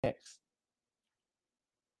next.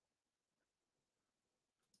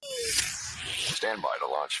 Stand by to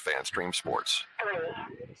launch FanStream Sports. 3,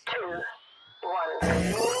 2,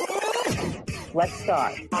 1. Let's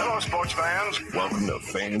start. Hello, sports fans. Welcome to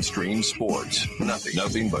FanStream Sports.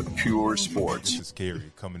 Nothing but pure sports. This is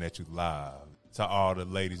Kerry coming at you live. To all the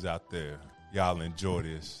ladies out there, y'all enjoy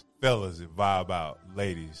this. Fellas, vibe out.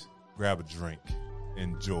 Ladies, grab a drink.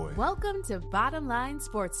 Enjoy. Welcome to Bottom Line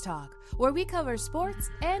Sports Talk, where we cover sports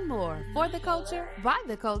and more for the culture, by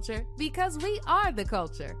the culture, because we are the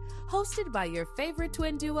culture. Hosted by your favorite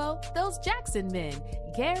twin duo, those Jackson men,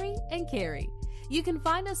 Gary and Kerry. You can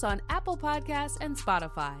find us on Apple Podcasts and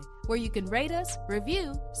Spotify, where you can rate us,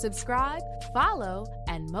 review, subscribe, follow,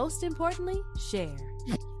 and most importantly, share.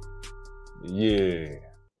 Yeah,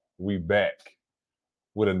 we back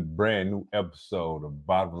with a brand new episode of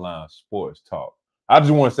Bottom Line Sports Talk. I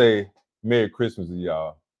just want to say Merry Christmas to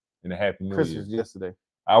y'all and a Happy New Christmas Year. yesterday.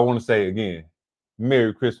 I want to say again,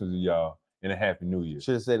 Merry Christmas to y'all and a Happy New Year.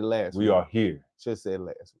 Should have said it last We week. are here Should have said it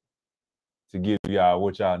last week. to give y'all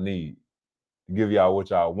what y'all need, to give y'all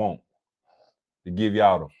what y'all want, to give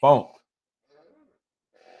y'all the funk.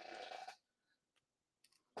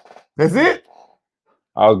 That's it?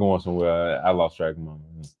 I was going somewhere. I lost track of my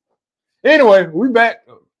mind. Anyway, we back.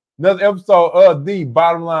 Another episode of the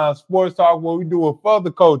Bottom Line Sports Talk, where we do it for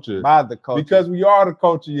the culture. By the culture. Because we are the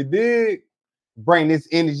culture, you dig? Bring this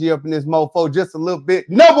energy up in this mofo just a little bit.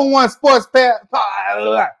 Number one sports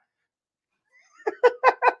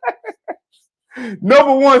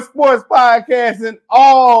Number one sports podcast in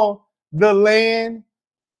all the land,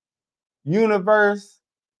 universe,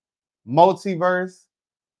 multiverse.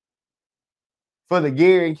 For the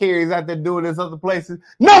Gary and Kerry's out there doing this other places.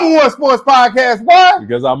 Number one sports podcast. Why?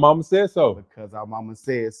 Because our mama said so. Because our mama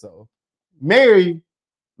said so. Merry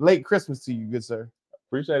late Christmas to you, good sir.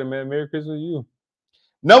 Appreciate it, man. Merry Christmas to you.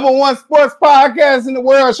 Number one sports podcast in the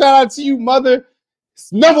world. Shout out to you, mother.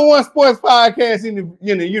 Number one sports podcast in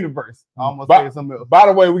the universe. I almost said something else. By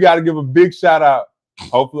the way, we got to give a big shout out.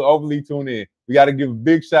 Hopefully tune in. We got to give a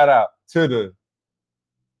big shout out to the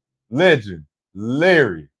legend,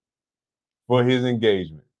 Larry, for his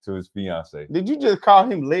engagement to his fiance. Did you just call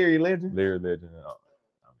him Larry Legend? Larry Legend.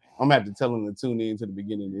 I'm gonna have to tell him to tune in to the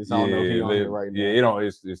beginning of this. I don't know if he's on here right now. Yeah,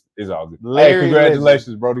 it's all good. Larry hey,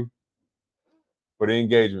 congratulations, Brody, for the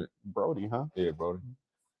engagement. Brody, huh? Yeah, Brody.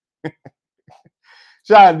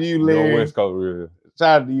 Shout out to you, Larry. No West Coast real.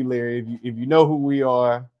 Shout out to you, Larry. If you know who we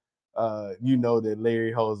are, you know that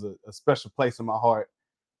Larry holds a special place in my heart.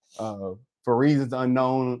 For reasons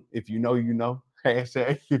unknown, if you know, you know.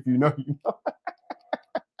 Hashtag if you know, you know.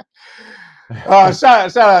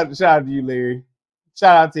 Shout out to you, Larry.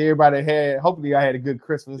 Shout out to everybody that had. Hopefully, I had a good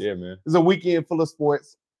Christmas. Yeah, man. It's a weekend full of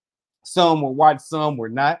sports. Some were watched, some were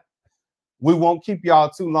not. We won't keep y'all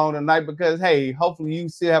too long tonight because, hey, hopefully you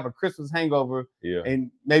still have a Christmas hangover. Yeah. And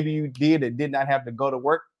maybe you did and did not have to go to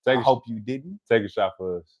work. I hope you didn't. Take a shot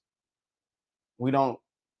for us. We don't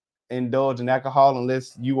indulge in alcohol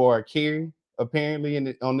unless you are a Kerry, apparently,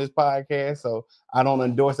 on this podcast. So I don't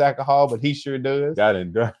endorse alcohol, but he sure does. Got it.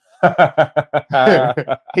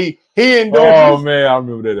 he endorses. Oh, man, I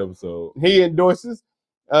remember that episode. He endorses.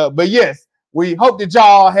 But yes, we hope that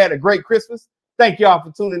y'all had a great Christmas. Thank y'all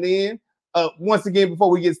for tuning in. Once again,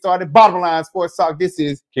 before we get started, Bottom Line Sports Talk. This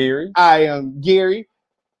is Kerry. I am Gary.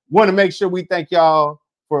 Want to make sure we thank y'all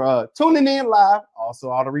for tuning in live.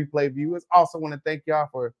 Also, all the replay viewers. Also want to thank y'all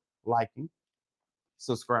for liking,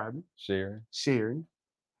 subscribing, sharing,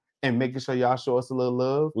 and making sure y'all show us a little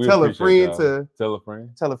love. Tell a friend to tell a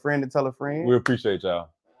friend. Tell a friend to tell a friend. We appreciate y'all.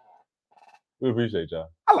 I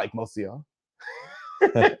like most of y'all.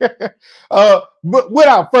 But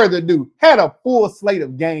without further ado, had a full slate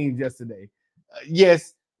of games yesterday.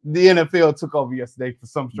 Yes, the NFL took over yesterday for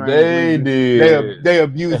some strange reason. Did. They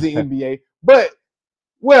abused the NBA. But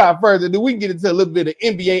without further ado, we can get into a little bit of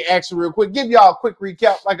NBA action real quick. Give y'all a quick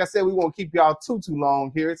recap. Like I said, we won't keep y'all too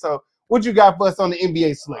long here. So what you got for us on the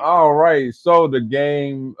NBA slate? All right. So the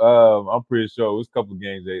game, I'm pretty sure it was a couple of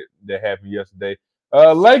games that happened yesterday.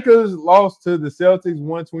 Lakers lost to the Celtics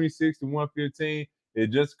 126-115. It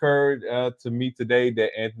just occurred to me today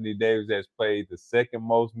that Anthony Davis has played the second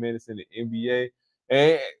most minutes in the NBA.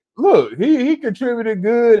 And look, he contributed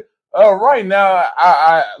good. Right now,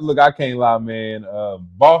 I can't lie, man. The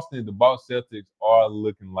Boston Celtics are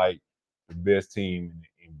looking like the best team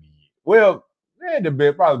in the NBA. Well,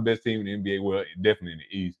 probably the best team in the NBA. Well, definitely in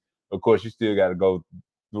the East. Of course, you still got to go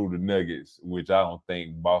through the Nuggets, which I don't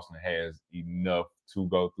think Boston has enough to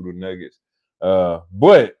go through the Nuggets.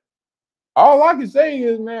 But all I can say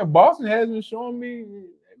is, man, Boston has been showing me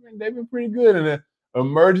they've been pretty good. And the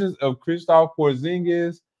emergence of Kristaps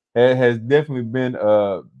Porzingis, has definitely been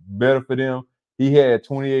better for them. He had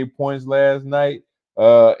 28 points last night.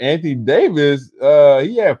 Anthony Davis,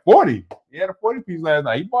 he had 40. He had a 40 piece last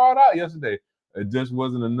night. He balled out yesterday. It just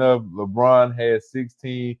wasn't enough. LeBron had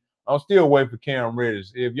 16. I'm still waiting for Cam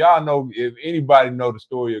Reddish. If anybody know the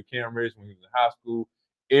story of Cam Reddish when he was in high school,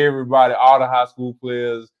 everybody, all the high school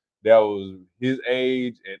players that was his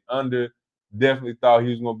age and under, definitely thought he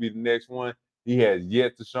was going to be the next one. He has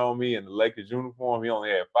yet to show me in the Lakers uniform. He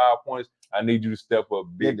only had 5 points. I need you to step up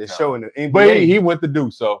big time. Show in the NBA. But he went to do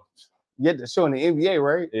so. You had to show in the NBA,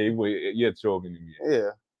 right? Yeah, he had to show up in the NBA.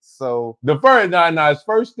 Yeah. So his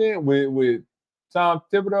first stint with Tom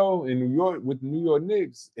Thibodeau in New York with the New York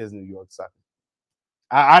Knicks is New York soccer.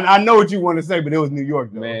 I know what you want to say, but it was New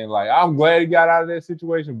York, though. Man, like, I'm glad he got out of that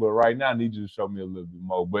situation, but right now I need you to show me a little bit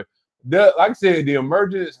more. But like I said, the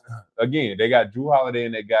emergence, again, they got Drew Holiday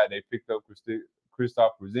and that guy. They picked up Kristaps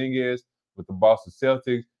Porzingis with the Boston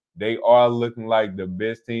Celtics. They are looking like the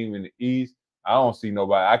best team in the East. I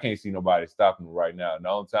can't see nobody stopping them right now.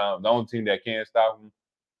 The only team that can stop them,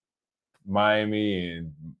 Miami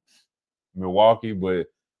and Milwaukee, but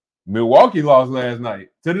Milwaukee lost last night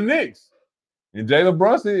to the Knicks. And Jalen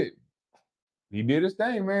Brunson, he did his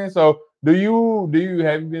thing, man. So have you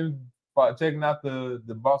been checking out the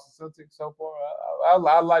Boston Celtics so far?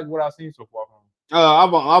 I like what I've seen so far from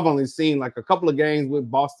them. I've only seen like a couple of games with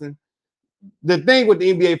Boston. The thing with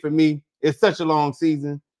the NBA for me, it's such a long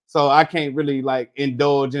season, so I can't really like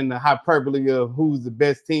indulge in the hyperbole of who's the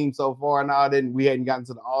best team so far and all that. We hadn't gotten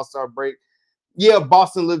to the All-Star break. Yeah,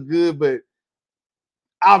 Boston looked good, but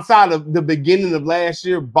outside of the beginning of last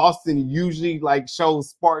year, Boston usually like shows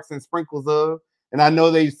sparks and sprinkles of. And I know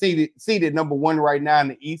they seated number 1 right now in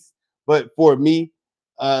the East. But for me,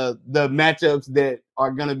 the matchups that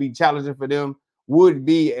are going to be challenging for them would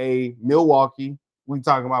be a Milwaukee.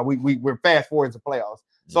 We're fast forward to playoffs.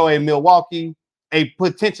 So a Milwaukee, a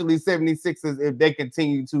potentially 76ers if they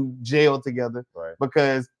continue to gel together. Right.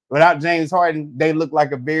 Because without James Harden, they look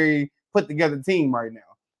like a very put together team right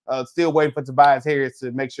now. Still waiting for Tobias Harris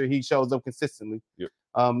to make sure he shows up consistently. Yep.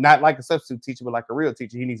 Not like a substitute teacher, but like a real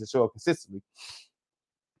teacher. He needs to show up consistently.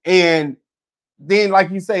 And then, like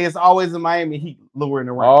you say, it's always the Miami Heat luring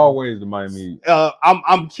around. Always the Miami Heat.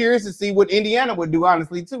 I'm curious to see what Indiana would do,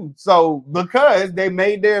 honestly, too. So because they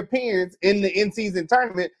made their appearance in the in-season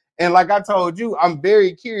tournament, and like I told you, I'm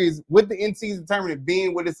very curious with the in-season tournament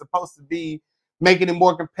being what it's supposed to be, making it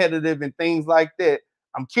more competitive and things like that.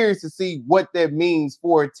 I'm curious to see what that means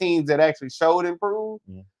for teams that actually showed improve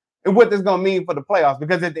and what that's going to mean for the playoffs.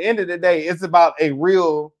 Because at the end of the day, it's about a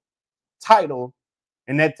real title,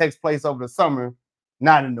 and that takes place over the summer,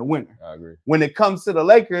 not in the winter. I agree. When it comes to the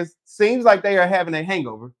Lakers, seems like they are having a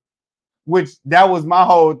hangover, which that was my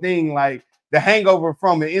whole thing. Like the hangover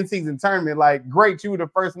from an in-season tournament, like great, you were the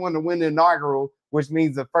first one to win the inaugural, which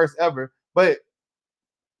means the first ever, but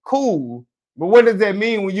cool. But what does that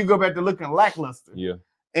mean when you go back to looking lackluster? Yeah.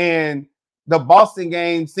 And the Boston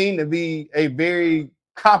game seemed to be a very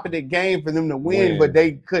competent game for them to win, but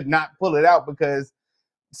they could not pull it out because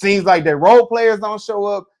seems like their role players don't show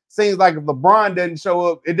up. Seems like if LeBron doesn't show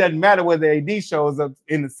up, it doesn't matter whether AD shows up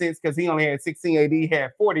in a sense because he only had 16, AD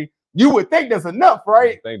had 40. You would think that's enough,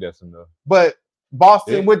 right? I think that's enough. But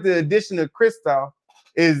Boston, with the addition of Kristaps,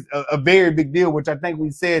 is a very big deal, which I think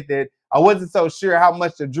we said that I wasn't so sure how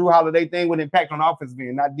much the Drew Holiday thing would impact on offensive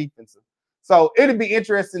end, not defensive. So it'll be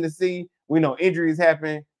interesting to see. We know injuries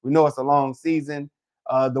happen. We know it's a long season.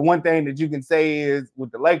 The one thing that you can say is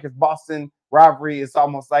with the Lakers-Boston rivalry, it's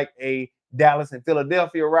almost like a Dallas and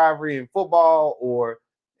Philadelphia rivalry in football, or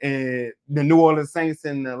in the New Orleans Saints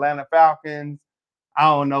and the Atlanta Falcons. I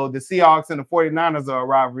don't know. The Seahawks and the 49ers are a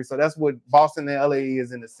rivalry. So that's what Boston and LA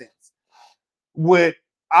is in a sense. What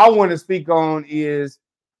I want to speak on is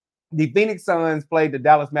the Phoenix Suns played the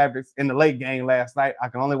Dallas Mavericks in the late game last night. I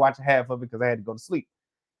can only watch a half of it because I had to go to sleep.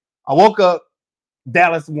 I woke up,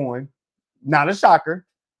 Dallas won. Not a shocker,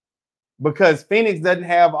 because Phoenix doesn't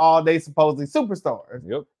have all they supposedly superstars.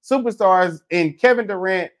 Yep. Superstars in Kevin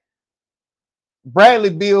Durant, Bradley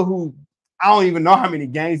Beal, who I don't even know how many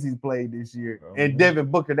games he's played this year, and Devin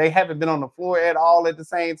Booker. They haven't been on the floor at all at the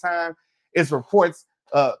same time. It's reports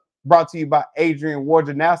brought to you by Adrian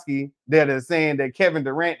Wojnarowski that are saying that Kevin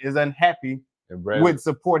Durant is unhappy with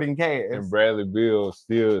supporting cast. And Bradley Beal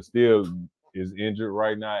still is injured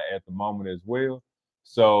right now at the moment as well.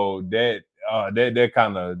 So that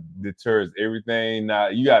kind of deters everything. Now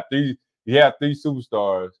you have three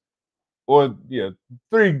superstars, or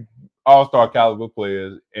three all-star caliber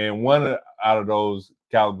players, and one out of those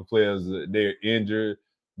caliber players, they're injured,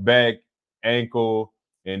 back, ankle,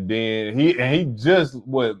 and then he just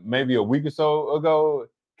maybe a week or so ago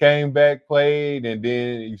came back, played, and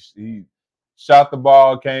then he shot the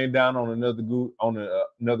ball, came down on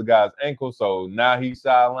another guy's ankle. So now he's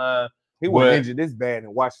sidelined. He wasn't injured this bad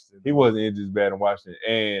in Washington. He wasn't injured this bad in Washington.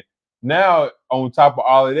 And now, on top of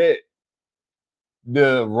all of that,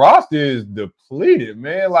 the roster is depleted,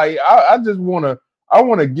 man. Like, I just want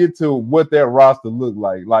to get to what that roster look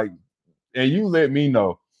like. Like, and you let me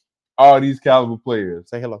know all these caliber players.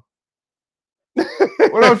 Say hello.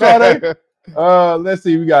 What up, Sade? Let's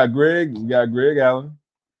see. We got Greg Allen.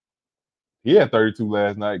 He had 32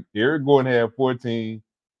 last night. Eric Gordon had 14.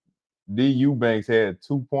 D. Eubanks had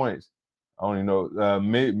 2 points. I don't even know.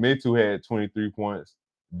 Metu had 23 points.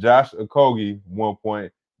 Josh Okogie, 1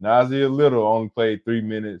 point. Nasir Little only played 3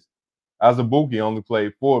 minutes. Azubuike only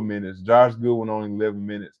played 4 minutes. Josh Goodwin only 11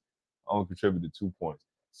 minutes. Only contributed 2 points.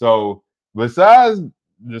 So besides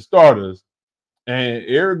the starters, and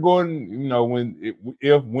Eric Gordon, you know,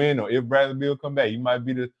 if Bradley Beal come back, he might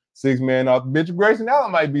be the 6th man off the bench. Grayson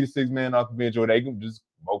Allen might be the 6th man off the bench, or they can just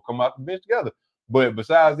both come off the bench together. But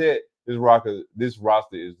besides that, this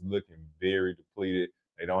roster is looking very depleted.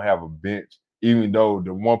 They don't have a bench, even though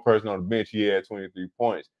the one person on the bench, he had 23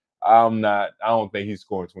 points. I don't think he's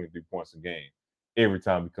scoring 23 points a game every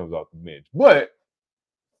time he comes off the bench. But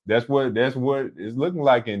that's what it's looking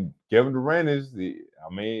like. And Kevin Durant I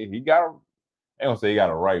ain't gonna say he got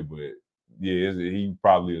it right, but yeah, he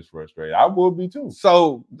probably is frustrated. I will be too.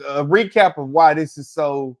 So a recap of why this is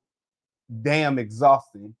so damn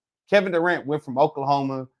exhausting. Kevin Durant went from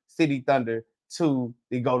Oklahoma City Thunder to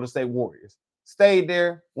the Golden State Warriors. Stayed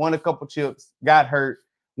there, won a couple chips, got hurt,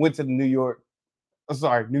 went to New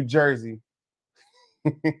Jersey,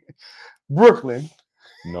 Brooklyn.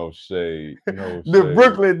 No shade. The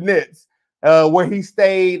Brooklyn Nets, where he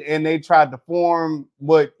stayed, and they tried to form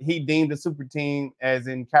what he deemed a super team, as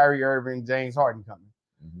in Kyrie Irving, James Harden coming.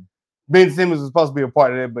 Mm-hmm. Ben Simmons was supposed to be a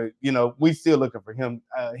part of that, but you know, we still looking for him.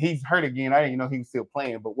 He's hurt again. I didn't know he was still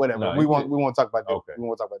playing, but whatever. No, we won't talk about that. Okay. We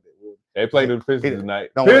won't talk about that. They played the Pistons tonight.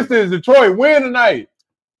 Pistons, Detroit win tonight.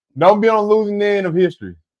 Don't be on the losing end of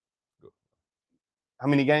history. How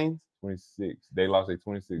many games? 26. They lost at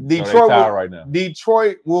 26. Detroit so they tied right now.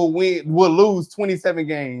 Detroit will lose 27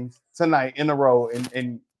 games tonight in a row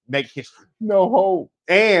and make history. No hope.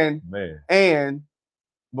 And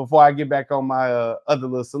before I get back on my other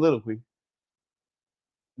little soliloquy,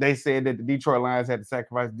 they said that the Detroit Lions had to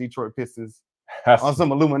sacrifice the Detroit Pistons on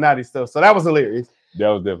some Illuminati stuff. So that was hilarious. That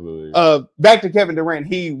was definitely hilarious. Back to Kevin Durant.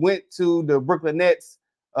 He went to the Brooklyn Nets,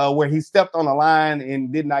 where he stepped on the line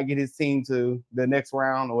and did not get his team to the next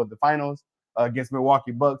round or the finals against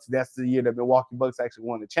Milwaukee Bucks. That's the year that Milwaukee Bucks actually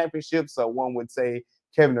won the championship. So one would say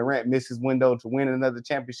Kevin Durant missed his window to win another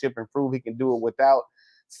championship and prove he can do it without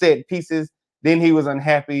set pieces. Then he was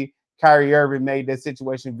unhappy. Kyrie Irving made that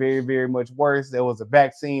situation very, very much worse. There was a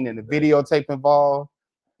vaccine and a videotape involved.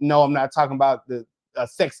 No, I'm not talking about the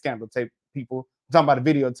sex scandal tape, people. I'm talking about a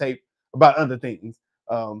videotape about other things.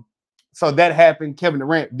 So that happened. Kevin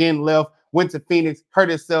Durant then left, went to Phoenix, hurt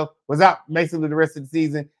himself, was out basically the rest of the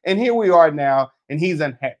season. And here we are now, and he's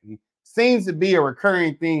unhappy. Seems to be a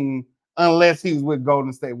recurring thing unless he was with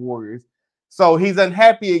Golden State Warriors. So he's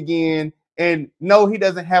unhappy again. And no, he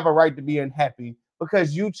doesn't have a right to be unhappy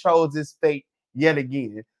because you chose this fate yet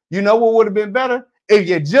again. You know what would have been better? If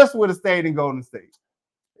you just would have stayed in Golden State.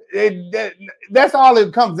 That's all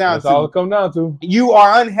it comes down to. That's all it comes down to. You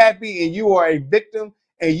are unhappy and you are a victim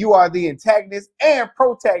and you are the antagonist and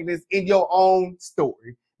protagonist in your own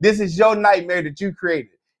story. This is your nightmare that you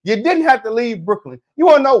created. You didn't have to leave Brooklyn. You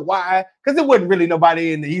want to know why? Because there wasn't really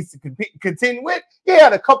nobody in the East to contend with. You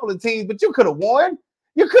had a couple of teams, but you could have won.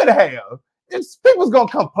 You could have. People's going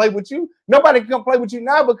to come play with you. Nobody can come play with you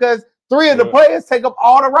now because three of the players take up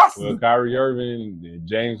all the roster. Well, Kyrie Irving and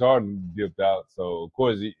James Harden dipped out. So, of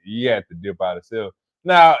course, he had to dip out himself.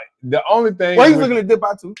 Now, the only thing... Well, he's looking to dip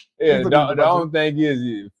out too. Yeah, the only thing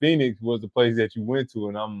is Phoenix was the place that you went to,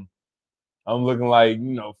 and I'm looking like,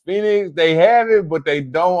 you know, Phoenix, they have it, but they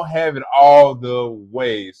don't have it all the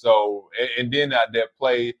way. So, and then that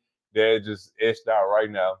play that just etched out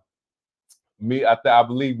right now. I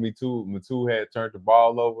believe Metu had turned the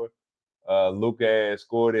ball over. Luka had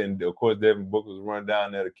scored it, and of course Devin Booker was running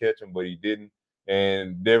down there to catch him, but he didn't.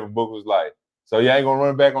 And Devin Booker was like, "So you ain't gonna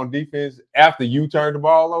run back on defense after you turned the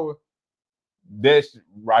ball over?" That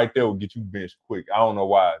right there will get you benched quick. I don't know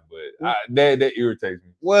why, but that irritates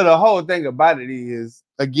me. Well, the whole thing about it is,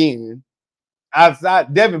 again,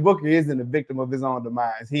 outside Devin Booker isn't a victim of his own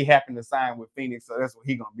demise. He happened to sign with Phoenix, so that's what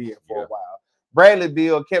he's gonna be in for a while. Bradley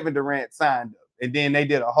Beal, Kevin Durant signed up, and then they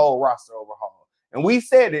did a whole roster overhaul. And we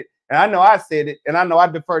said it, And I know I said it, and I know I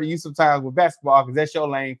defer to you sometimes with basketball because that's your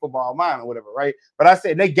lane, football mine or whatever, right? But I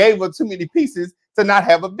said they gave up too many pieces to not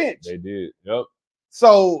have a bench. They did. Yep.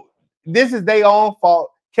 So this is their own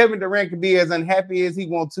fault. Kevin Durant can be as unhappy as he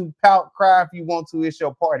wants to, pout, cry if you want to. It's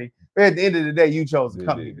your party. But at the end of the day, you chose to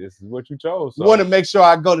come here. This is what you chose. So. Want to make sure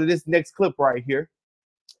I go to this next clip right here.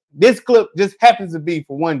 This clip just happens to be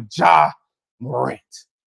for one Ja Morant.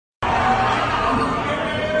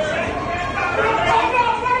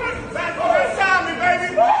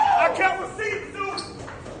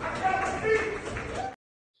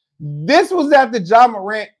 This was after Ja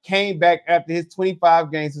Morant came back after his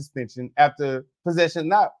 25-game suspension after possession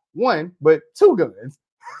not one, but two guns.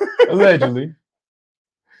 Allegedly.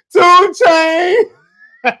 2 Chainz.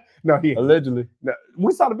 No, he allegedly. No,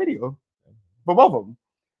 we saw the video for both of them.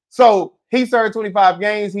 So he served 25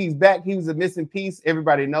 games. He's back. He was a missing piece.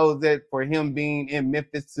 Everybody knows that for him being in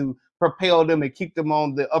Memphis to propel them and keep them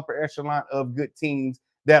on the upper echelon of good teams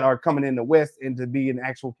that are coming in the West and to be an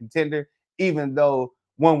actual contender, even though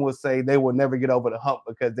one will say they will never get over the hump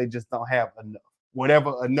because they just don't have enough.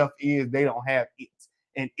 Whatever enough is, they don't have it.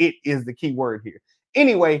 And it is the key word here.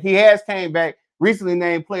 Anyway, he has came back, recently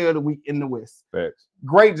named Player of the Week in the West. Thanks.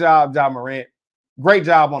 Great job, Ja Morant. Great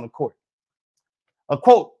job on the court. A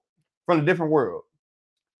quote from a different world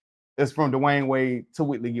is from Dwayne Wade to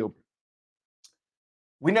Whitley Gilbert.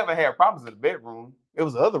 We never had problems in the bedroom. It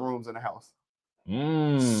was other rooms in the house.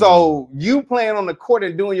 So you playing on the court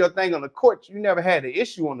and doing your thing on the court, you never had an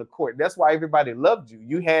issue on the court. That's why everybody loved you.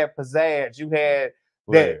 You had pizzazz. You had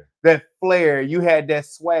that flair. You had that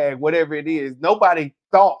swag, whatever it is. Nobody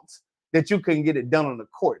thought that you couldn't get it done on the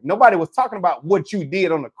court. Nobody was talking about what you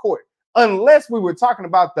did on the court unless we were talking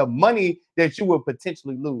about the money that you would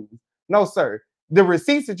potentially lose. No, sir. The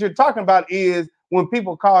receipts that you're talking about is when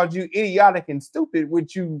people called you idiotic and stupid,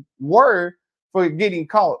 which you were for getting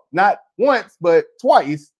caught, not once, but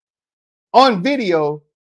twice on video,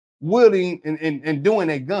 wielding and doing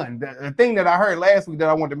a gun. The thing that I heard last week that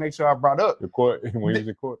I wanted to make sure I brought up. The court, when he was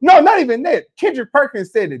in court. No, not even that. Kendrick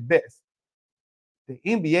Perkins said it best. The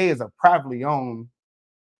NBA is a privately owned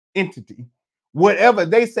entity. Whatever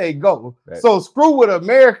they say, go. So screw what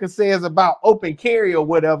America says about open carry or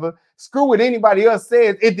whatever. Screw what anybody else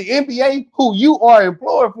says. If the NBA, who you are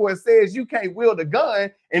employed for, says you can't wield a gun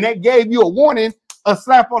and that gave you a warning, a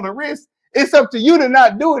slap on the wrist, it's up to you to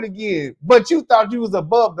not do it again. But you thought you was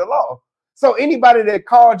above the law. So anybody that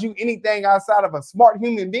called you anything outside of a smart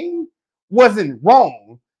human being wasn't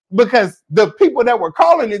wrong because the people that were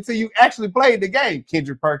calling it to you actually played the game.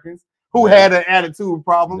 Kendrick Perkins, who had an attitude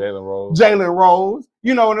problem. Jalen Rose.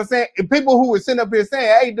 You know what I'm saying? And people who were sitting up here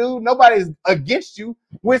saying, hey, dude, nobody's against you.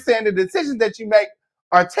 We're saying the decisions that you make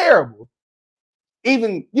are terrible.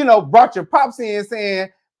 Even, brought your pops in saying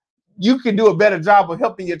you can do a better job of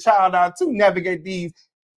helping your child out to navigate these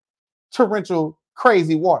torrential,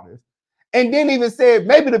 crazy waters. And then even said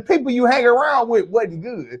maybe the people you hang around with wasn't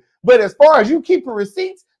good. But as far as you keeping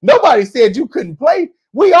receipts, nobody said you couldn't play.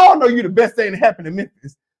 We all know you're the best thing that happened in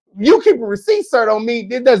Memphis. You keeping receipts, sir, don't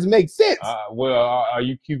mean it doesn't make sense. Are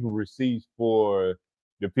you keeping receipts for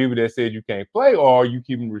the people that said you can't play, or are you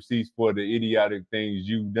keeping receipts for the idiotic things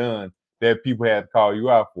you've done that people had to call you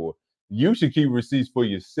out for? You should keep receipts for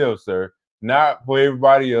yourself, sir, not for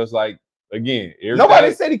everybody else. Like, again,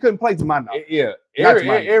 nobody said he couldn't play to my knowledge. Yeah,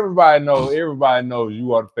 everybody knows. Everybody knows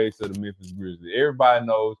you are the face of the Memphis Grizzlies. Everybody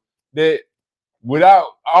knows that without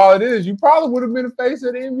all of this, you probably would have been the face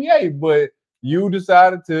of the NBA, but you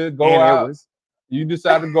decided to go out. You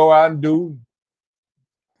decided to go out and do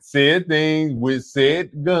said things with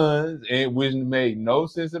said guns, and which made no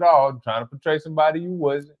sense at all. Trying to portray somebody you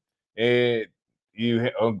wasn't, and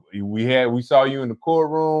we saw you in the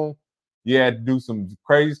courtroom. You had to do some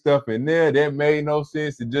crazy stuff in there that made no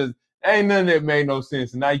sense. It just ain't nothing that made no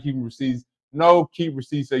sense. And now you keep receipts. No, keep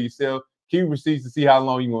receipts of yourself. Keep receipts to see how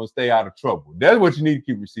long you're gonna stay out of trouble. That's what you need to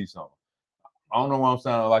keep receipts on. I don't know why I'm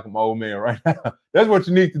sounding like I'm an old man right now. That's what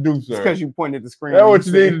you need to do, sir. It's because you pointed at the screen. That's what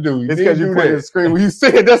you need to do. It's because you pointed at the screen when you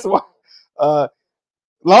said that's why.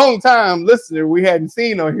 Long time listener we hadn't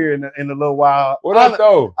seen on here in a little while. What up,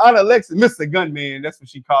 though? Anna Alexis, Mr. Gunman. That's what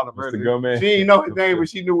she called him Mr. earlier. Gunman. She didn't know his name, but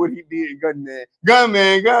she knew what he did.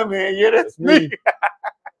 Gunman. Gunman. Yeah, that's me.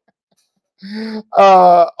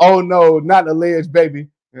 Oh no, not alleged baby.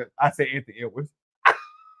 I said Anthony Edwards.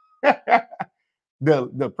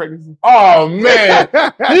 The pregnancy. Oh man,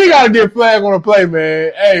 you gotta get flag on the play,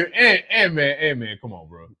 man. Hey man, come on,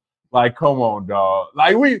 bro. Like, come on, dog.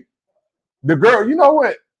 Like the girl. You know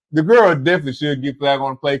what? The girl definitely should get flag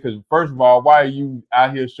on the play because first of all, why are you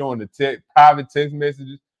out here showing the private text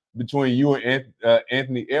messages between you and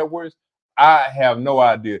Anthony Edwards? I have no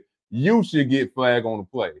idea. you should get flagged on the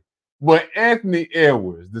play. But Anthony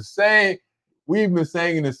Edwards, we've been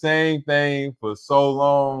saying the same thing for so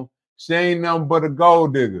long. She ain't nothing but a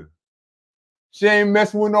gold digger. She ain't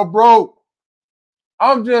messing with no broke.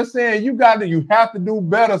 I'm just saying you have to do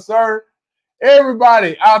better, sir.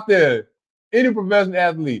 Everybody out there, any professional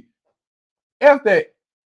athlete,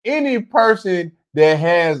 any person that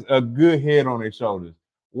has a good head on their shoulders,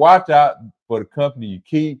 watch out for the company you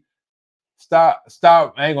keep. Stop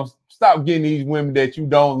getting these women that you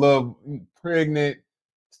don't love pregnant.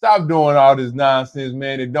 Stop doing all this nonsense,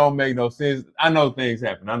 man. It don't make no sense. I know things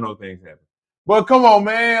happen. But come on,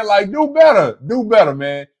 man. Like, do better. Do better,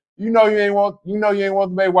 man. You know you ain't want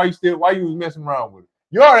the baby. Why you was messing around with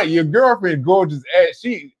it? Your girlfriend gorgeous as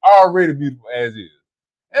she already beautiful as is.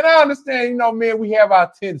 And I understand, man, we have our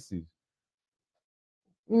tendencies.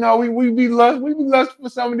 We be lust for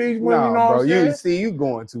some of these women, what I'm saying? You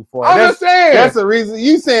going too far. I'm just saying. That's the reason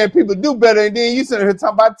you saying people do better, and then you sitting here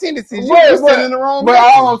talking about tendencies. You're sitting in the wrong But message.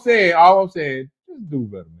 all I'm saying, just do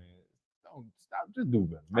better, man. Don't stop. Just do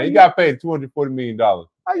better, man. You got paid $240 million. How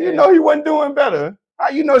you know he wasn't doing better? How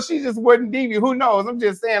you know she just wasn't deviant? Who knows? I'm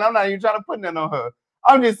just saying. I'm not even trying to put that on her.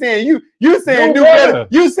 I'm just saying you saying do better.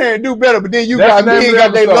 You saying do better, but then you got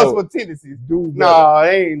their lustful tendencies. Do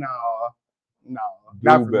better. No,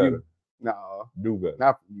 not for better. you. No, do better.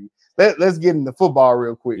 Not for you. Let's get into football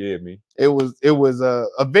real quick. Yeah, me. It was a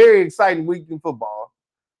very exciting week in football.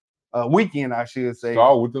 Weekend, I should say.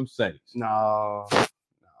 Start with them Saints. No,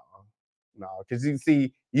 because you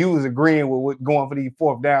see, you was agreeing with going for these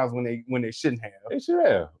fourth downs when they shouldn't have. They should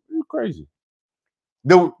have. You're crazy.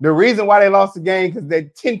 The reason why they lost the game because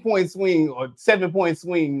that 10-point swing or 7-point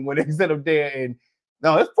swing when they set up there and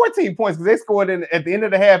no, it's 14 points because they scored at the end of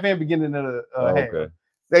the half and beginning of the half.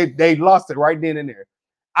 Okay. They lost it right then and there.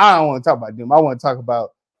 I don't want to talk about them. I want to talk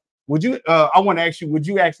about I want to ask you, would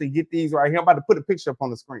you actually get these right here? I'm about to put a picture up on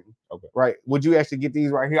the screen. Okay. Right. Would you actually get these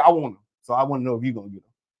right here? I want them. So I want to know if you're gonna get them.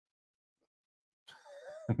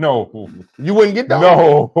 No. You wouldn't get those?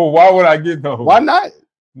 No. Why would I get those? Why not?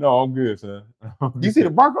 No, I'm good, son. You see the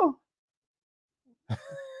Bronco?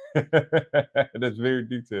 That's very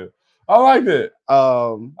detailed. I like it.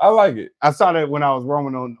 I like it. I saw that when I was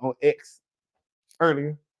roaming on X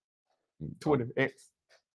earlier. Twitter X.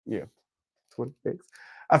 Yeah. Twitter X.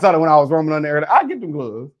 I saw that when I was roaming on there earlier. I get them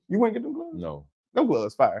gloves. You wouldn't get them gloves? No. Them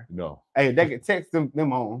gloves fire. No. Hey, they can text them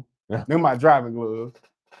on. Them my driving gloves.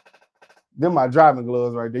 Them my driving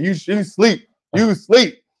gloves right there. You sleep. You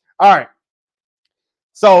sleep. All right.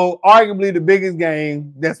 So arguably the biggest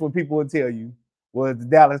game, that's what people would tell you, was the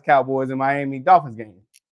Dallas Cowboys and Miami Dolphins game.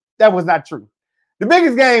 That was not true. The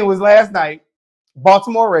biggest game was last night,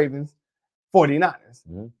 Baltimore Ravens, 49ers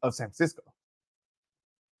of San Francisco.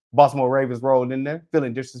 Baltimore Ravens rolled in there,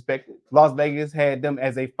 feeling disrespected. Las Vegas had them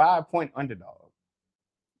as a 5-point underdog.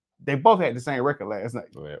 They both had the same record last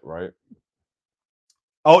night. Right.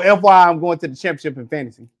 Oh, FYI, I'm going to the championship in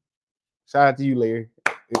fantasy. Shout out to you, Larry.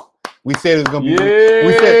 We said it was gonna be. Yeah.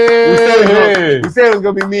 We said it was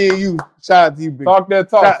gonna be me and you. Shout out to you, big. Talk that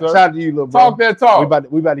talk, sir. Shout out to you, little bro. Talk that talk.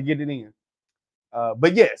 We about to get it in.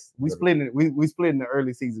 But yes, we split in the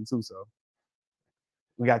early season too. So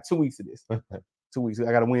we got 2 weeks of this. 2 weeks.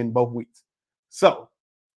 I got to win both weeks. So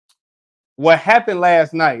what happened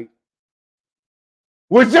last night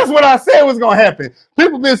was just what I said was gonna happen.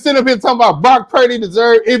 People been sitting up here talking about Brock Purdy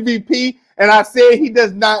deserved MVP, and I said he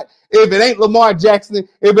does not. If it ain't Lamar Jackson,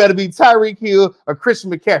 it better be Tyreek Hill or Christian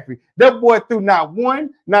McCaffrey. That boy threw not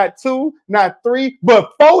one, not two, not three,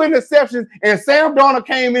 but 4 interceptions, and Sam Darnold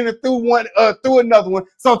came in and threw another one.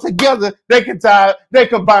 So together they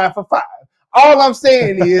combine for 5. All I'm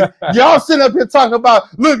saying is, y'all sitting up here talking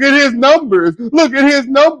about, look at his numbers. Look at his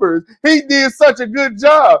numbers. He did such a good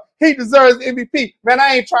job. He deserves MVP. Man,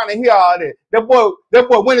 I ain't trying to hear all that. That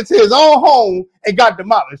boy went into his own home and got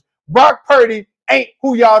demolished. Brock Purdy ain't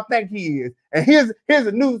who y'all think he is. And here's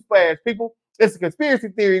a newsflash, people. It's a conspiracy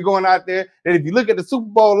theory going out there that if you look at the Super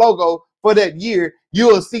Bowl logo for that year,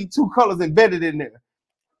 you'll see 2 colors embedded in there.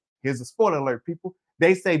 Here's a spoiler alert, people.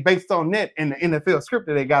 They say based on that in the NFL script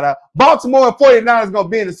that they got out, Baltimore and 49ers going to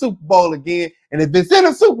be in the Super Bowl again. And if it's in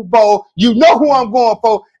the Super Bowl, you know who I'm going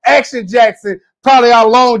for. Action Jackson, probably our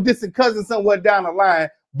long distance cousin somewhere down the line.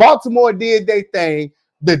 Baltimore did their thing.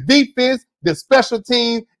 The defense, the special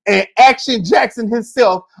team, and Action Jackson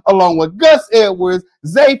himself, along with Gus Edwards,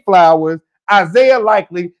 Zay Flowers, Isaiah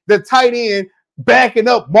Likely, the tight end, backing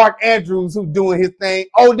up Mark Andrews, who doing his thing.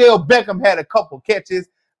 Odell Beckham had a couple catches.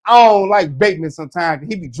 I don't like Bateman sometimes.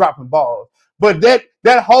 He be dropping balls. But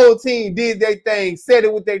that whole team did their thing, said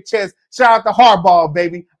it with their chest. Shout out to Harbaugh,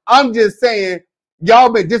 baby. I'm just saying, y'all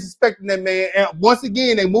been disrespecting that man. And once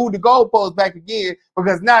again, they moved the goalposts back again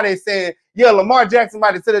because now they saying, yeah, Lamar Jackson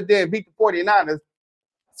might have sit up there and beat the 49ers.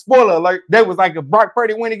 Spoiler alert, they was like, if Brock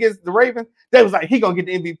Purdy win against the Ravens, they was like, he gonna get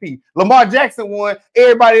the MVP. Lamar Jackson won.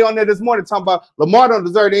 Everybody on there this morning talking about Lamar don't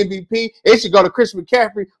deserve the MVP. It should go to Christian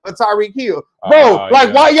McCaffrey or Tyreek Hill. Bro,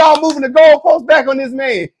 why y'all moving the goalposts back on this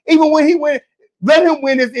man? Even when he went, let him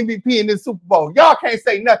win this MVP in this Super Bowl. Y'all can't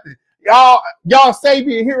say nothing. Y'all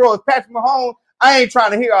Savior hero is Patrick Mahomes. I ain't trying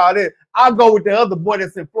to hear all this. I'll go with the other boy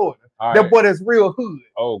that's in Florida. That boy that's real hood.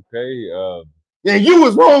 Okay. And you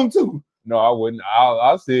was wrong too. No, I wouldn't.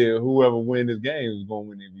 I said whoever win this game is going to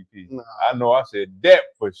win MVP. Nah. I know I said that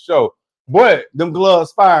for sure. But them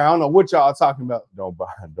gloves fire. I don't know what y'all talking about. Don't buy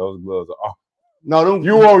those gloves are off. No, them.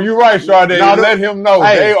 You right, Sade. No, let him know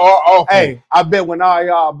they are off. Hey, I bet when all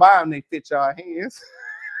y'all buy them, they fit y'all hands.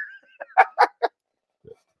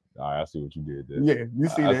 All right, I see what you did there. Yeah, you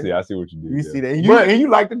see that. I see what you did. You see that. And you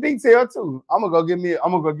like the detail too. I'm gonna go give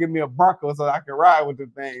me a Bronco so I can ride with the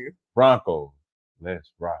thing. Bronco,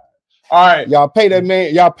 let's ride. All right, y'all pay that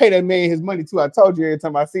man. Y'all pay that man his money too. I told you every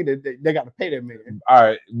time I see that they got to pay that man. All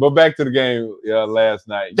right, but back to the game last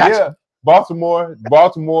night. Gotcha. Yeah, Baltimore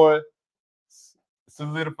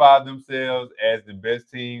solidified themselves as the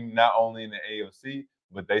best team, not only in the AFC,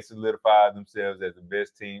 but they solidified themselves as the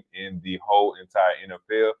best team in the whole entire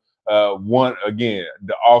NFL. One again,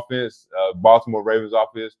 the offense, Baltimore Ravens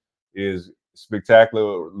offense is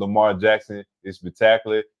spectacular. Lamar Jackson is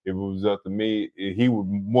spectacular. If it was up to me, he would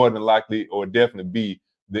more than likely or definitely be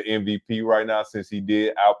the MVP right now since he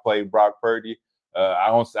did outplay Brock Purdy.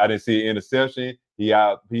 I didn't see an interception. He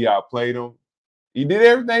outplayed him. He did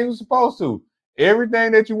everything he was supposed to.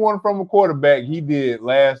 Everything that you wanted from a quarterback, he did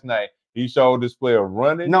last night. He showed display of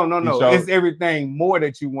running. No. It's everything more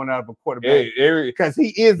that you want out of a quarterback. Because he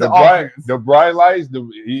is the offense. The bright lights.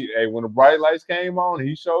 When the bright lights came on,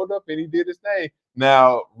 he showed up and he did his thing.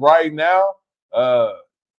 Now, right now,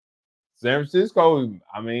 San Francisco.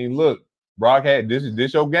 I mean, look, Brock had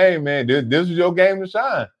this your game, man. This was your game to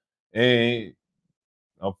shine, and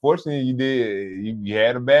unfortunately, you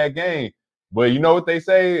had a bad game. But you know what they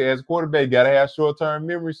say, as a quarterback, you gotta have short-term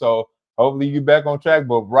memory. So hopefully you back on track.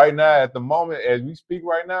 But right now, at the moment, as we speak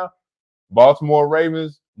right now, Baltimore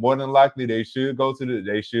Ravens, more than likely they should be going to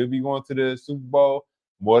the Super Bowl.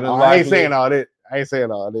 More than likely. I ain't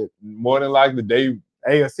saying all that. More than likely they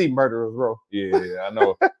AFC murderers, bro. Yeah, I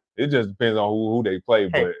know. It just depends on who they play.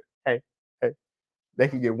 Hey, they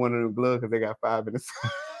can get one of them gloves because they got 5 minutes.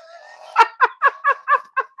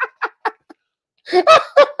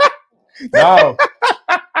 No.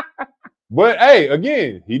 But hey,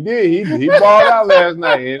 again, he balled out last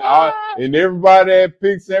night, and everybody that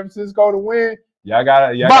picked San Francisco to win, y'all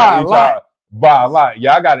gotta buy a lot.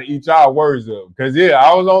 Y'all gotta eat y'all words up. Because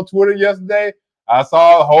I was on Twitter yesterday. I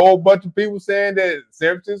saw a whole bunch of people saying that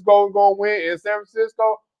San Francisco was gonna win. In San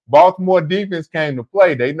Francisco, Baltimore defense came to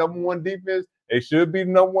play. They number one defense. They should be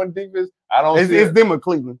the number one defense. It's them or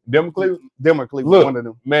Cleveland. Them or Cleveland. Look, one of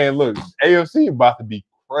them. Man, look, AFC about to be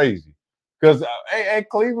crazy. Because ain't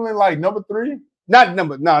Cleveland like number 3? Not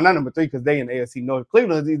number 3 because they in the AFC North.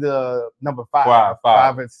 Cleveland is either number 5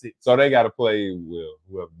 and 6. So they got to play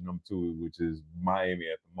whoever number 2, which is Miami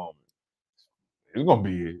at the moment. It's gonna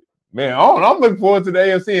be man. I'm looking forward to the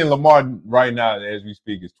AFC, and Lamar right now as we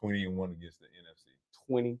speak is 20-1 against the NFC.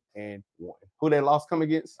 20-1. Who they lost come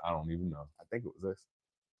against? I don't even know. I think it was us.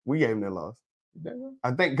 We gave them that loss.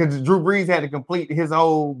 I think because Drew Brees had to complete his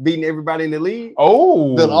whole beating everybody in the league.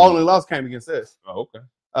 Oh, the only loss came against us. Oh,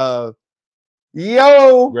 okay.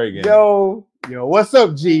 Great game. Yo, what's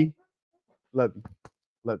up, G? Love you.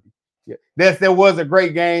 Yeah, there was a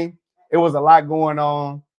great game. It was a lot going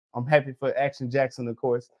on. I'm happy for Action Jackson, of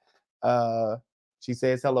course. She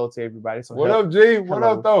says hello to everybody. So what up, G? What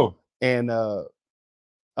up, though? And hold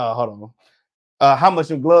on. How much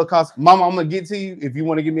them gloves cost? Mama, I'm gonna get to you. If you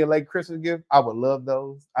want to give me a late Christmas gift, I would love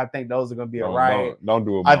those. I think those are gonna be a riot. Don't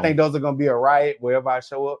do it. Mama. I think those are gonna be a riot wherever I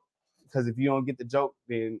show up. Because if you don't get the joke,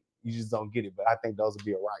 then you just don't get it. But I think those will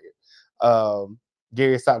be a riot.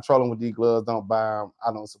 Gary, stop trolling with these gloves. Don't buy them.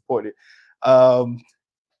 I don't support it.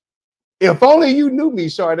 If only you knew me,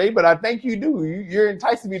 Sade, but I think you do. You're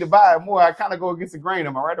enticing me to buy it more. I kind of go against the grain.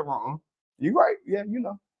 Am I right or wrong? You right? Yeah, you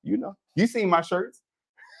know. You seen my shirts.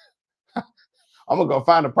 I'm gonna go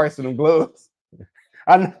find the price of them gloves.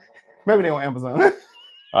 Maybe they on Amazon.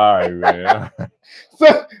 All right, man.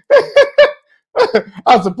 So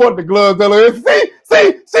I support the gloves.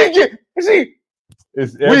 See.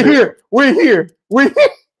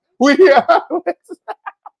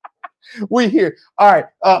 We here. All right.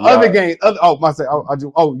 Other games.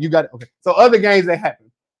 You got it. Okay. So other games that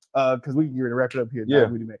happened. because we can get ready to wrap it up here. Yeah.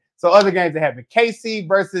 So other games that happened: KC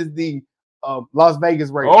versus the Las Vegas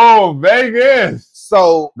Raiders. Oh, Vegas!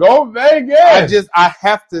 So Go Vegas! I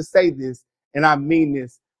have to say this, and I mean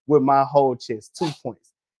this with my whole chest. 2 points.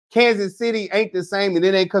 Kansas City ain't the same, and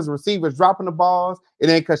it ain't because receivers dropping the balls. It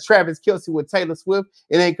ain't because Travis Kelce with Taylor Swift.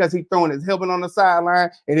 It ain't because he throwing his helmet on the sideline,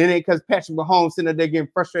 and it ain't because Patrick Mahomes sitting there getting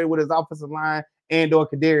frustrated with his offensive line and/or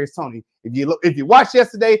Kadarius Toney. If you watched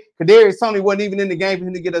yesterday, Kadarius Toney wasn't even in the game for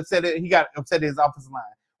him to get upset. He got upset at his offensive line.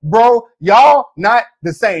 Bro, y'all not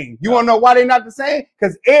the same. You want to know why they not the same?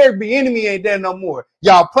 Because Eric Bieniemy ain't there no more.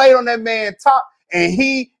 Y'all played on that man top, and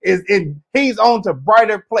he's on to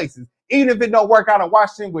brighter places. Even if it don't work out in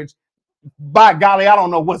Washington, which, by golly, I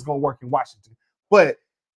don't know what's going to work in Washington. But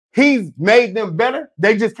he's made them better.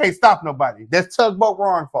 They just can't stop nobody. That's tugboat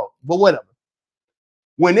roaring fault. But whatever.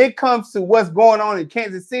 When it comes to what's going on in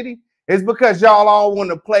Kansas City, it's because y'all all want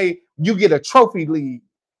to play, you get a trophy league.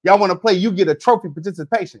 Y'all want to play, you get a trophy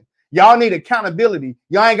participation. Y'all need accountability.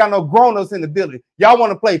 Y'all ain't got no grown-ups in the building. Y'all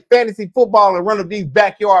want to play fantasy football and run up these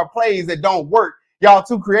backyard plays that don't work. Y'all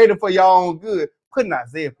too creative for your own good. Putting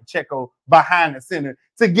Isaiah Pacheco behind the center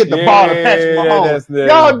to get the ball to Patrick Mahomes.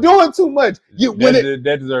 Y'all doing too much.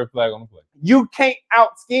 That deserves a flag on the play. You can't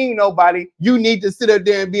out-scheme nobody. You need to sit up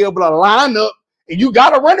there and be able to line up, and you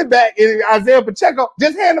got a running back in Isaiah Pacheco.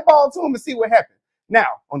 Just hand the ball to him and see what happens. Now,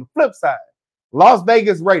 on the flip side, Las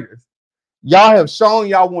Vegas Raiders, y'all have shown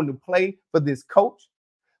y'all want to play for this coach,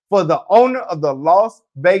 for the owner of the Las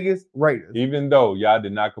Vegas Raiders. Even though y'all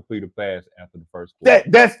did not complete a pass after the first quarter.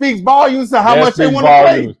 That speaks volumes to how much they want to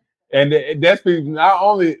play. And that speaks not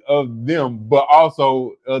only of them, but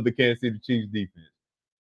also of the Kansas City Chiefs defense.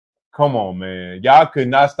 Come on, man. Y'all could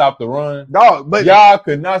not stop the run. Dog, but y'all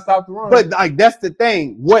could not stop the run. But like that's the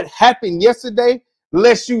thing. What happened yesterday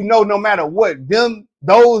lets you know no matter what,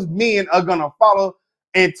 those men are gonna follow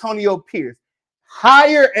Antonio Pierce.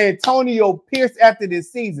 Hire Antonio Pierce after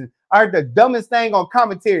this season. I heard the dumbest thing on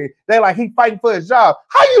commentary. They like he fighting for his job.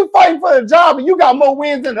 How you fighting for a job and you got more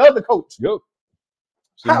wins than the other coach? Yep.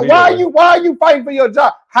 Why are you fighting for your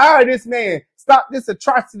job? Hire this man. Stop this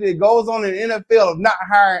atrocity that goes on in the NFL of not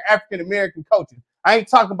hiring African American coaches. I ain't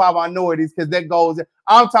talking about minorities because that goes.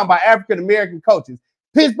 I'm talking about African American coaches.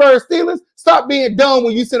 Pittsburgh Steelers, stop being dumb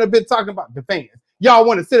when you sit up here talking about the fans. Y'all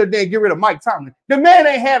want to sit up there and get rid of Mike Tomlin. The man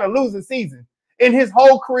ain't had a losing season in his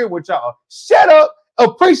whole career with y'all. Shut up,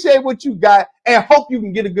 appreciate what you got, and hope you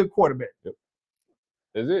can get a good quarterback. Yep.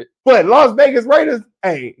 That's it. But Las Vegas Raiders,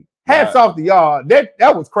 hey, hats off to y'all.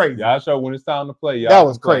 That was crazy. Y'all show when it's time to play. Y'all that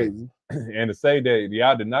was crazy. And to say that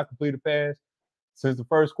y'all did not complete a pass since the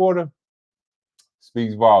first quarter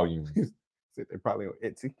speaks volumes. They probably on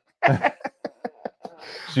Etsy.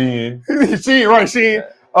 Shein. Shein.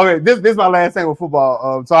 Okay, this is my last thing with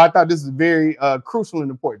football. So I thought this is very crucial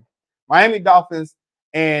and important. Miami Dolphins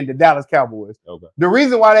and the Dallas Cowboys. Okay. The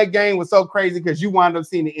reason why that game was so crazy because you wound up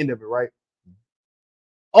seeing the end of it, right?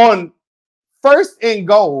 On first and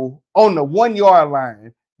goal on the 1 yard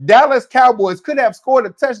line, Dallas Cowboys could have scored a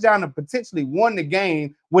touchdown and potentially won the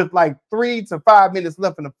game with like 3 to 5 minutes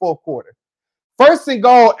left in the fourth quarter. First and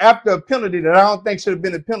goal after a penalty that I don't think should have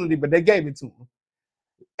been a penalty, but they gave it to them.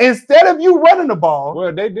 Instead of you running the ball.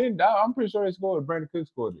 Well, they didn't. I'm pretty sure they scored. Brandon Cook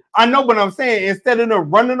scored it. I know what I'm saying. Instead of them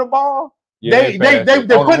running the ball, yeah, they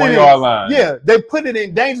put it in. Line. Yeah, they put it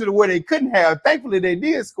in danger to where they couldn't have. Thankfully, they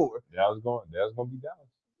did score. That was going to be down.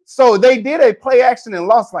 So they did a play action and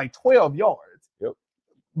lost like 12 yards. Yep.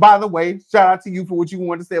 By the way, shout out to you for what you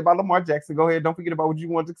wanted to say about Lamar Jackson. Go ahead. Don't forget about what you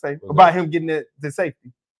wanted to say about him getting the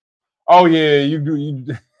safety. Oh, yeah. You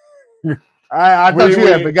do. I thought you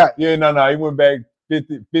had forgot. Yeah, no. He went back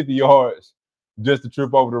 50 yards just to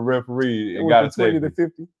trip over the referee and got a 20 to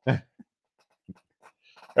 50.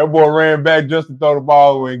 That boy ran back just to throw the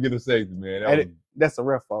ball away and get a safety, man. That's the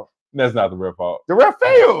ref fault. That's not the ref fault. The ref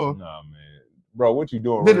failed. Nah, man. Bro, what you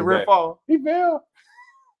doing? Did the ref fall? He fell.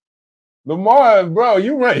 Lamar, bro,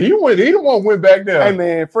 you ran. He the one went back there. Hey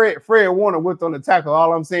man, Fred Warner whipped on the tackle.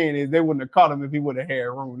 All I'm saying is they wouldn't have caught him if he would have had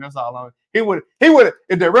room. That's all he would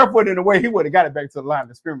if the ref wasn't in the way, he would have got it back to the line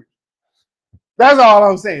of scrimmage. That's all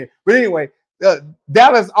I'm saying. But anyway,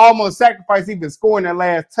 Dallas almost sacrificed even scoring their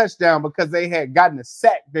last touchdown because they had gotten a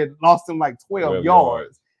sack that lost them like 12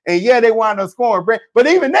 yards. And yeah, they wound up scoring. But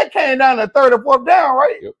even that came down to third or fourth down,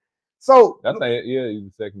 right? Yep. So I think he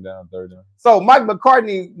was second down, third down. So Mike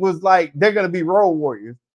McCartney was like, they're gonna be road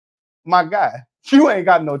warriors. My guy, you ain't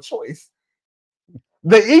got no choice.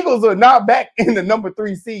 The Eagles are not back in the number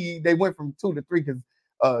 3 seed. They went from 2 to 3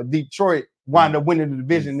 because Detroit wound up winning the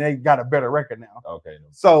division. They got a better record now. Okay.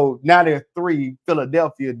 So now they're 3.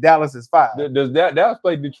 Philadelphia, Dallas is 5. Does Dallas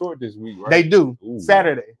play Detroit this week, right? They do. Ooh.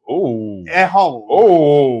 Saturday. Oh. At home.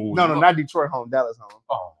 Oh. No, not Detroit home. Dallas home.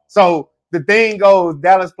 Oh. So the thing goes,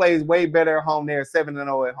 Dallas plays way better at home. They're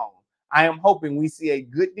 7-0 at home. I am hoping we see a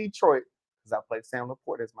good Detroit, because I played Sam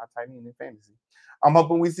Laporte as my tight end in fantasy. I'm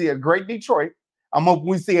hoping we see a great Detroit. I'm hoping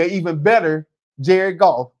we see an even better Jared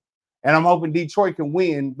Goff. And I'm hoping Detroit can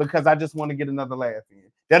win because I just want to get another laugh in.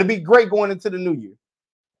 That'll be great going into the new year.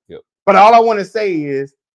 Yep. But all I want to say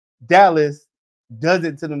is Dallas does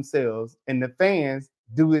it to themselves and the fans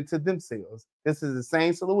do it to themselves. This is the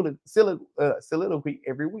same soliloquy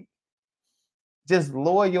every week. Just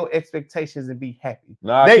lower your expectations and be happy.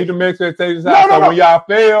 Nah, keep them expectations high. So when y'all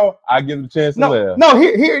fail, I give them a chance to laugh. No,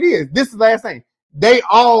 here it is. This is the last thing. They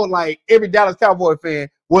all, like every Dallas Cowboy fan,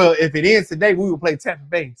 well, if it ends today, we will play Tampa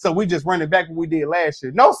Bay. So we just running back what we did last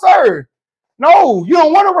year. No, sir. No, you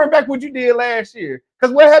don't want to run back what you did last year.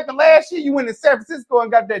 Because what happened last year, you went to San Francisco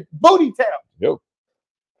and got that booty tap. Yep.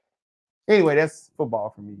 Anyway, that's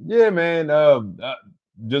football for me. Yeah, man.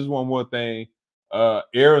 Just one more thing.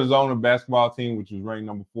 Arizona basketball team, which was ranked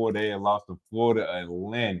number 4, they had lost to Florida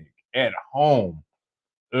Atlantic at home.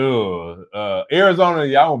 Arizona,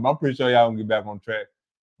 y'all, I'm pretty sure y'all gonna get back on track.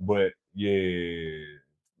 But yeah,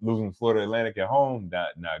 losing to Florida Atlantic at home,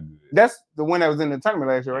 not good. That's the one that was in the tournament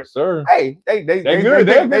last year, right? Yes, sir. Hey, they good.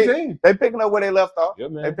 They're a good team. They picking up where they left off. Yeah,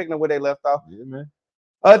 man. They picking up where they left off. Yeah,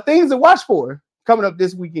 man. Things to watch for coming up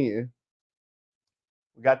this weekend.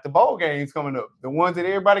 We got the bowl games coming up, the ones that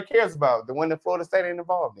everybody cares about, the one that Florida State ain't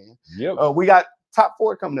involved in. Yep. We got top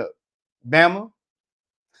 4 coming up: Bama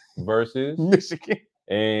versus Michigan,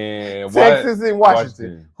 and Texas and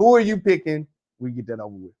Washington. Who are you picking? We get that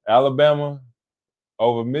over with. Alabama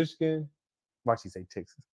over Michigan. Watch you say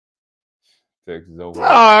Texas. Texas over.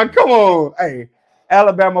 Ah, come on. Hey,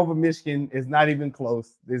 Alabama over Michigan is not even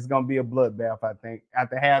close. It's going to be a bloodbath, I think.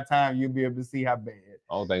 After halftime, you'll be able to see how bad.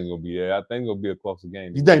 I don't think it's going to be there. I think it'll be a closer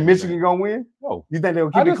game. You think Michigan going to win? No. You think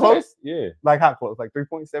they'll keep it close? Yeah. Like how close? Like 3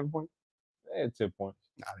 points, 7 points? 10 points.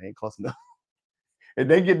 Nah, they ain't close enough. If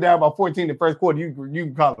they get down by 14 in the first quarter, you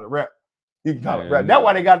can call it a wrap. You can call it a wrap. That's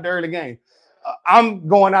why they got the early game. I'm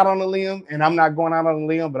going out on a limb, and I'm not going out on a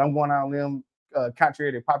limb, but I'm going out on a limb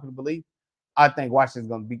contrary to popular belief. I think Washington's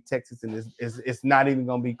going to beat Texas, and it's not even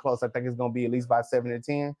going to be close. I think it's going to be at least by 7 or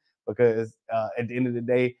 10 because at the end of the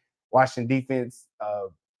day, Washington defense,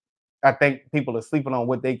 I think people are sleeping on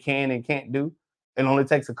what they can and can't do. It only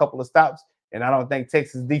takes a couple of stops, and I don't think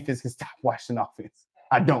Texas defense can stop Washington offense.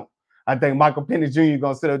 I don't. I think Michael Penix Jr. is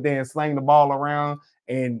going to sit up there and sling the ball around,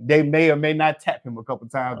 and they may or may not tap him a couple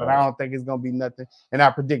times, but I don't think it's going to be nothing, and I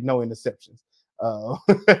predict no interceptions.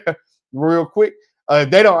 Real quick, if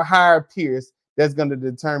they don't hire Pierce, that's going to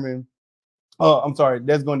determine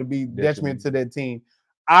that's going to be detriment to that team.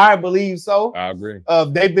 I believe so. I agree.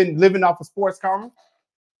 They've been living off of sports karma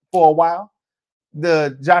for a while.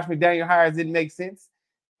 The Josh McDaniel hires didn't make sense.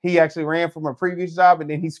 He actually ran from a previous job, and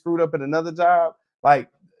then he screwed up at another job. Like,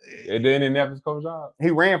 at the Indianapolis coach job? He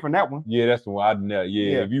ran from that one. Yeah, that's the one I didn't.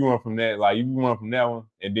 Yeah, if you run from that, like you run from that one,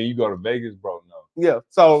 and then you go to Vegas, bro, no. Yeah,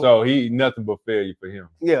 so he nothing but failure for him.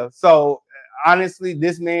 Yeah, so honestly,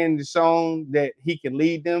 this man has shown that he can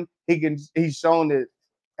lead them. He's shown that,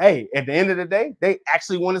 hey, at the end of the day, they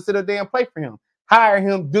actually want to sit up there and play for him. Hire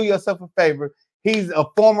him, do yourself a favor. He's a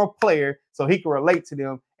former player, so he can relate to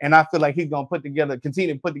them. And I feel like he's gonna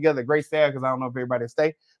continue to put together a great staff because I don't know if everybody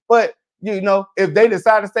stay. But if they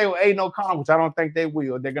decide to stay with Aiden O'Connell, which I don't think they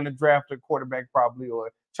will, they're gonna draft a quarterback probably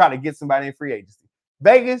or try to get somebody in free agency.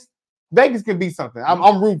 Vegas can be something.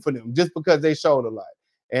 I'm rooting for them just because they showed a lot.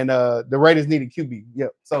 And the Raiders need a QB.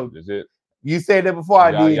 Yep. So that's it. You said that before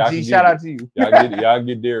I did. G, shout out to you. Y'all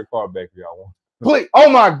get Derek Carr back if y'all want. Please. Oh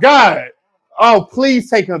my God. Oh, please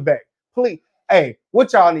take him back. Please. Hey,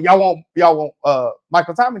 what y'all need? Y'all want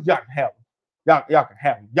Michael Thomas? Y'all can have him. Y'all can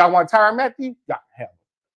have him. Y'all want Tyrann Mathieu? Y'all can have him.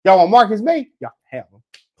 Y'all want Marcus May? Y'all can have him.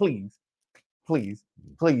 Please. Please.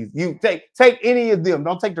 Please. You take any of them.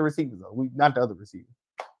 Don't take the receivers though. Not the other receivers.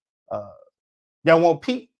 Y'all want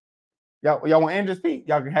Pete? Y'all want Andrews Pete?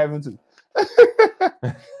 Y'all can have him too.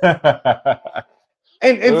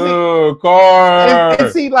 and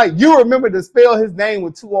see, like, you remember to spell his name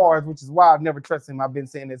with 2 R's, which is why I've never trusted him. I've been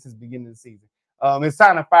saying this since the beginning of the season. It's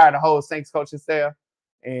time to fire the whole Saints coaching staff,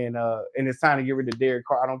 and it's time to get rid of Derek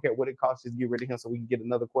Carr. I don't care what it costs, just get rid of him so we can get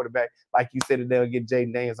another quarterback. Like you said, they'll get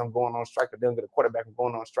Jaden Daniels. I'm going on strike, or they'll get a quarterback. I'm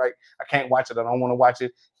going on strike. I can't watch it. I don't want to watch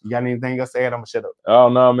it. You got anything else to add? I'm gonna shut up. Oh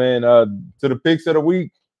no, man. To the picks of the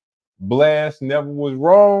week. Blast never was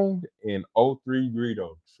wrong, and 03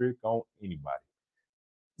 Greedo trick on anybody.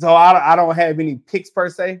 So I don't have any picks per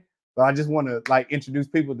se, but I just want to like introduce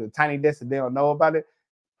people to Tiny Desk if they don't know about it.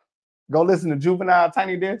 Go listen to Juvenile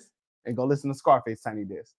Tiny Desk and go listen to Scarface Tiny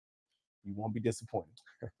Desk. You won't be disappointed.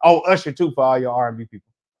 Oh, Usher too for all your R&B people.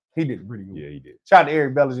 He did pretty good. Yeah, he did. Shout out to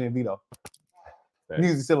Eric Bellinger and Vito. Thanks.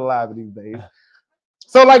 Music's still alive these days.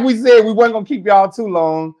 So like we said, we weren't going to keep y'all too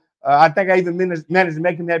long. I think I even managed to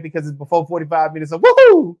make him happy because it's before 45 minutes. So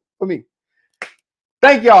woohoo for me.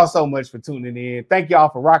 Thank y'all so much for tuning in. Thank y'all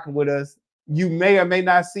for rocking with us. You may or may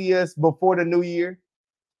not see us before the new year.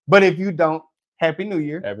 But if you don't, Happy New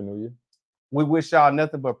Year. Happy New Year. We wish y'all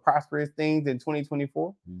nothing but prosperous things in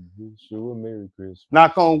 2024. Sure, Merry Christmas.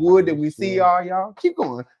 Knock on wood that we see y'all. Keep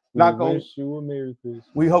going. Knock on. Sure, Merry Christmas.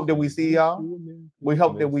 We hope that we see y'all. We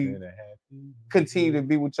hope that we continue to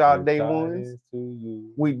be with y'all day ones.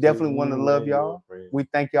 We definitely want to love y'all. We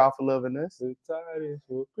thank y'all for loving us. The tidings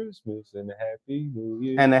for Christmas and a Happy New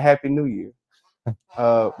Year. And a Happy New Year.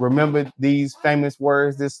 Remember these famous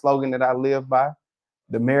words, this slogan that I live by.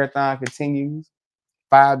 The marathon continues.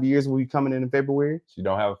 5 years will be coming in February. She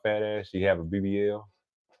don't have a fat ass. She have a BBL.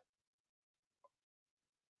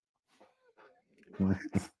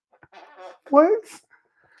 What?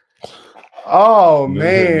 Oh, Them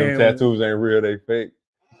man. tattoos ain't real. They fake.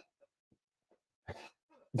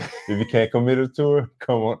 If you can't commit it to her,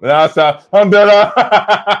 come on. I'm done.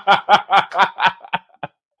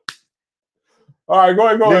 All right,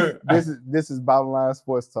 go ahead. This is Bottom Line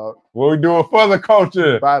Sports Talk. What we doing for the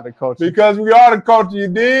culture? By the culture. Because we are the culture, you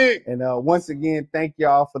dig? And once again, thank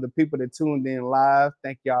y'all for the people that tuned in live.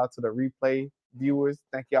 Thank y'all to the replay viewers.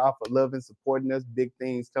 Thank y'all for loving, supporting us. Big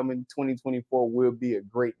things coming. 2024 will be a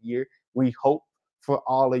great year. We hope for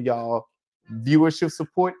all of y'all viewership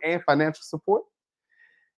support and financial support.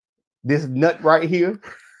 This nut right here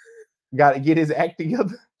got to get his act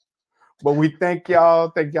together. But we thank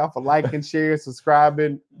y'all. Thank y'all for liking, sharing,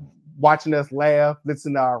 subscribing, watching us laugh,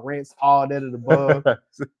 listening to our rants, all that and above.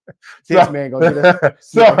 This man gonna get us.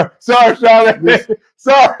 Sorry, Charlotte.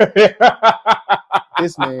 Sorry.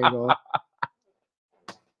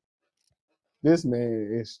 This man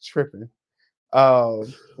is tripping.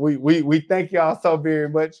 We thank y'all so very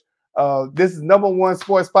much. This is number one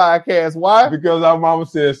sports podcast. Why? Because our mama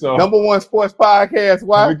said so. Number one sports podcast.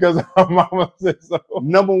 Why? Because our mama said so.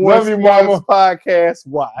 Number one sports podcast.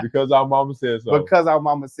 Why? Because our mama said so. Because our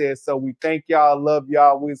mama said so. We thank y'all, love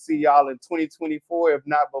y'all. We'll see y'all in 2024, if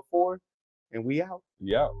not before. And we out.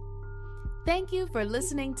 Yeah. Thank you for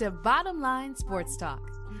listening to Bottom Line Sports Talk.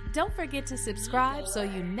 Don't forget to subscribe so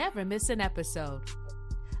you never miss an episode.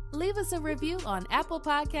 Leave us a review on Apple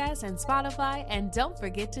Podcasts and Spotify, and don't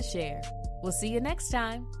forget to share. We'll see you next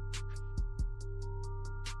time.